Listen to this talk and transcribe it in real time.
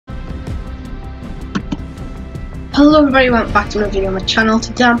Hello everybody, welcome back to another video on my channel.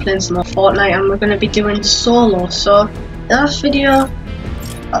 Today I'm playing some more Fortnite and we're going to be doing solo. So, in the last video,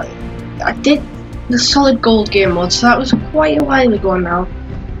 I did the solid gold game mode, so that was quite a while ago now.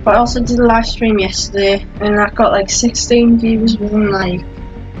 But I also did a live stream yesterday and I got like 16 views within like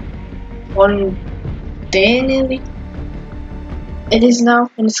one day nearly. It is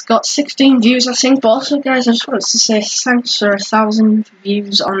now, and it's got 16 views I think. But also guys, I just wanted to say thanks for 1,000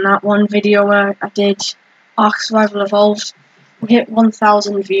 views on that one video where I did Ark Survival Evolved. We hit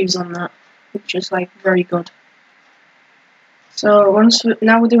 1,000 views on that, which is like very good. So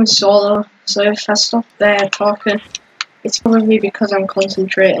now we're doing solo. So if I stop there talking, it's probably because I'm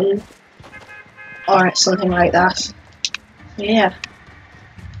concentrating or something like that. So yeah.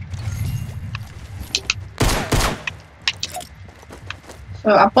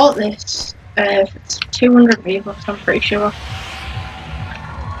 So I bought this. It's 200 V-Bucks, I'm pretty sure.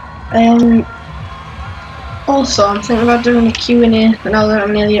 Also, I'm thinking about doing a Q&A now that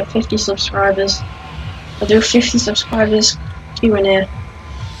I'm nearly at 50 subscribers. I'll do 50 subscribers Q&A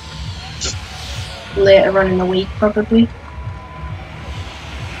later on in the week, probably.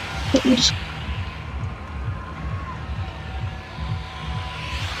 It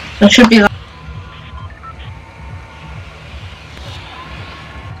should be like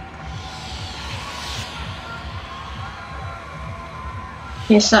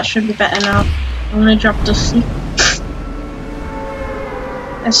yes, that should be better now. I'm gonna drop Dusty.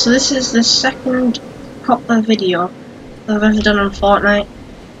 And so this is the second proper video I've ever done on Fortnite.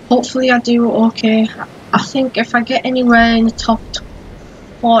 Hopefully I do okay. I think if I get anywhere in the top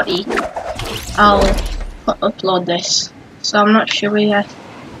 40, I'll upload this. So I'm not sure yet.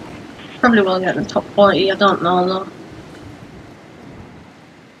 Probably will get in the top 40, I don't know though.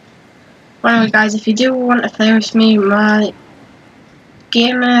 Well, anyway guys, if you do want to play with me, my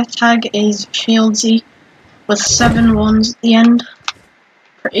gamer tag is Shieldsy with 7 1s at the end.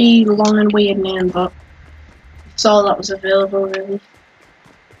 Pretty long and weird name, but it's all that was available really.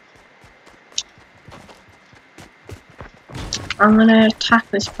 I'm gonna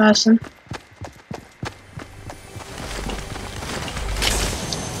attack this person.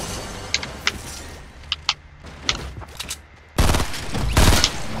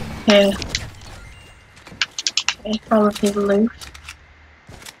 Okay. Okay, probably loot.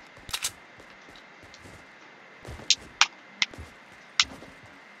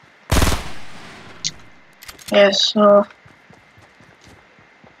 Yeah, so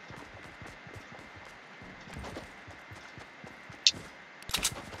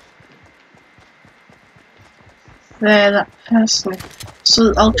there, that person.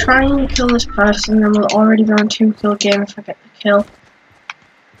 So I'll try and kill this person and we'll already be on 2-kill game if I get the kill.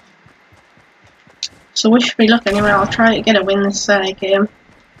 So wish me luck anyway, I'll try to get a win this game.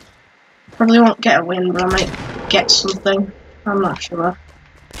 Probably won't get a win, but I might get something. I'm not sure.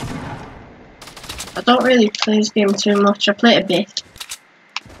 I don't really play this game too much, I play it a bit,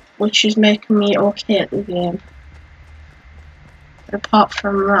 which is making me okay at the game. But apart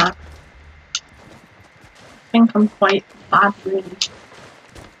from that, I think I'm quite bad really.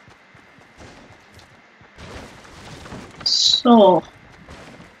 So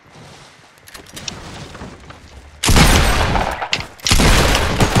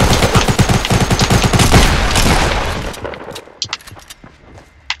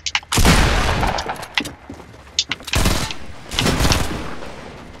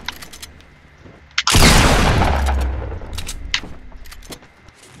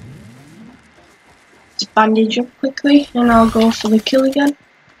bandage up quickly and I'll go for the kill again.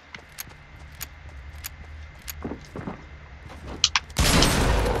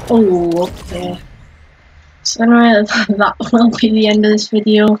 Oh, okay. So anyway, that will be the end of this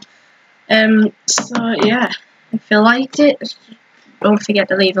video. So yeah, if you liked it, don't forget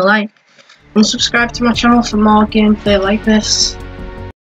to leave a like and subscribe to my channel for more gameplay like this.